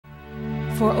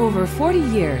For over 40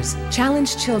 years,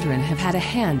 challenged children have had a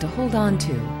hand to hold on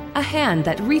to, a hand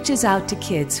that reaches out to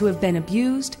kids who have been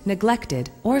abused,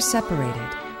 neglected, or separated.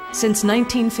 Since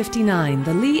 1959,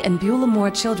 the Lee and Beulah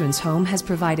Moore Children's Home has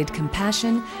provided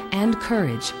compassion and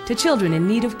courage to children in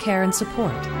need of care and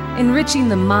support, enriching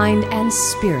the mind and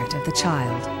spirit of the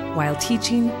child, while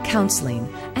teaching, counseling,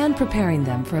 and preparing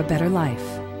them for a better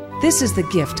life. This is the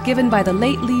gift given by the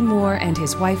late Lee Moore and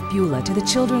his wife Beulah to the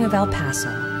children of El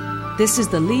Paso. This is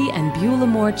the Lee and Beulah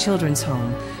Moore Children's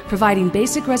Home, providing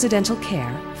basic residential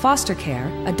care, foster care,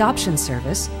 adoption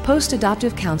service,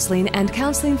 post-adoptive counseling, and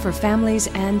counseling for families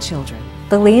and children.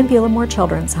 The Lee and Beulah Moore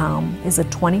Children's Home is a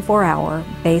 24-hour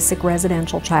basic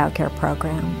residential child care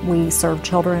program. We serve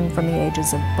children from the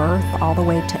ages of birth all the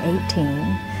way to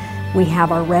 18. We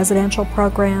have our residential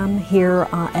program here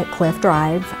at Cliff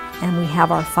Drive, and we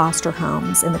have our foster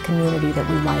homes in the community that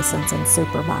we license and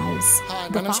supervise. Hi,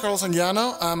 my name is Carlos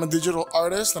Anguiano. I'm a digital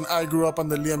artist, and I grew up in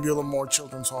the Lee and Beulah Moore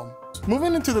Children's Home.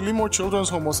 Moving into the Lee Moore Children's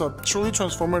Home was a truly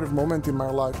transformative moment in my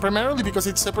life, primarily because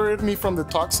it separated me from the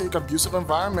toxic, abusive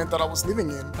environment that I was living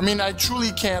in. I mean, I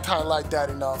truly can't highlight that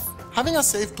enough. Having a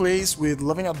safe place with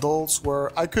loving adults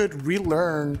where I could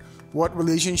relearn what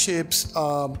relationships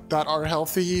that are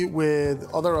healthy with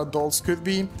other adults could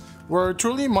be were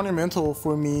truly monumental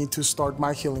for me to start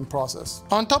my healing process.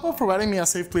 On top of providing me a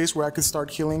safe place where I could start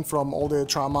healing from all the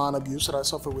trauma and abuse that I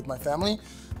suffered with my family,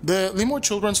 the Lee Moore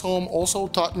Children's Home also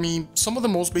taught me some of the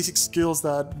most basic skills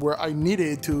that I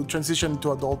needed to transition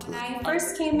to adulthood. When I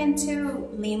first came into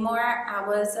Lee Moore, I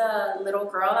was a little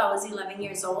girl. I was 11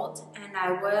 years old, and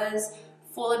I was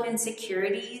full of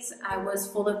insecurities. I was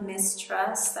full of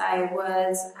mistrust.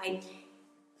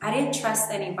 I didn't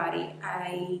trust anybody.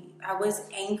 I was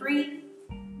angry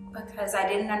because I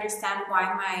didn't understand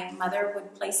why my mother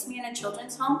would place me in a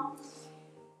children's home.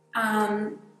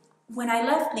 When I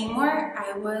left Lee Moore,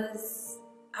 I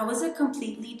was a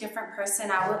completely different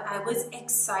person. I was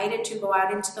excited to go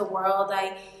out into the world.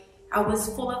 I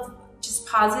was full of just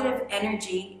positive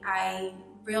energy. I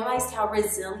realized how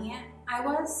resilient I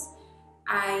was.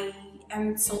 I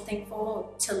am so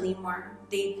thankful to Lee Moore.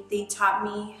 They taught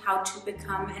me how to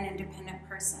become an independent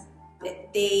person.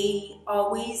 They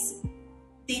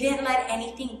didn't let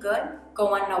anything good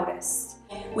go unnoticed.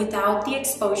 Without the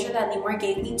exposure that Lee Moore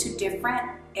gave me to different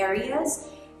areas,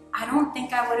 I don't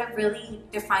think I would have really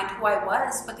defined who I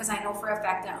was, because I know for a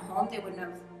fact at home they wouldn't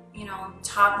have,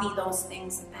 taught me those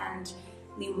things. And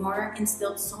Lee Moore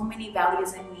instilled so many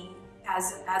values in me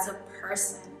as a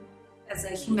person, as a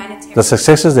humanitarian. The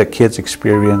successes that kids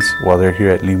experience while they're here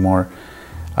at Lee Moore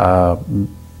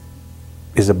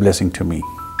is a blessing to me.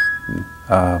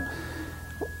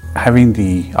 Having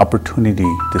the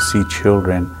opportunity to see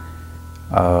children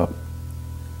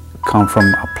come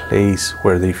from a place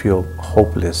where they feel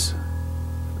hopeless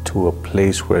to a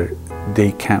place where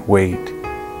they can't wait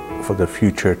for the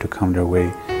future to come their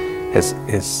way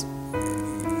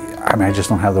I just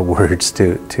don't have the words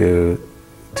to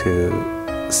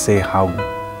say how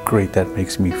great that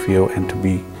makes me feel, and to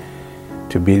be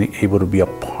able to be a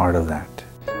part of that.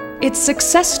 It's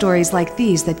success stories like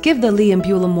these that give the Lee and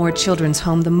Beulah Moore Children's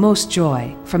Home the most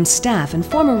joy, from staff and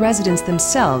former residents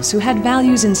themselves who had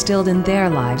values instilled in their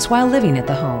lives while living at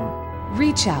the home.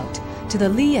 Reach out to the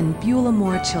Lee and Beulah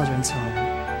Moore Children's Home.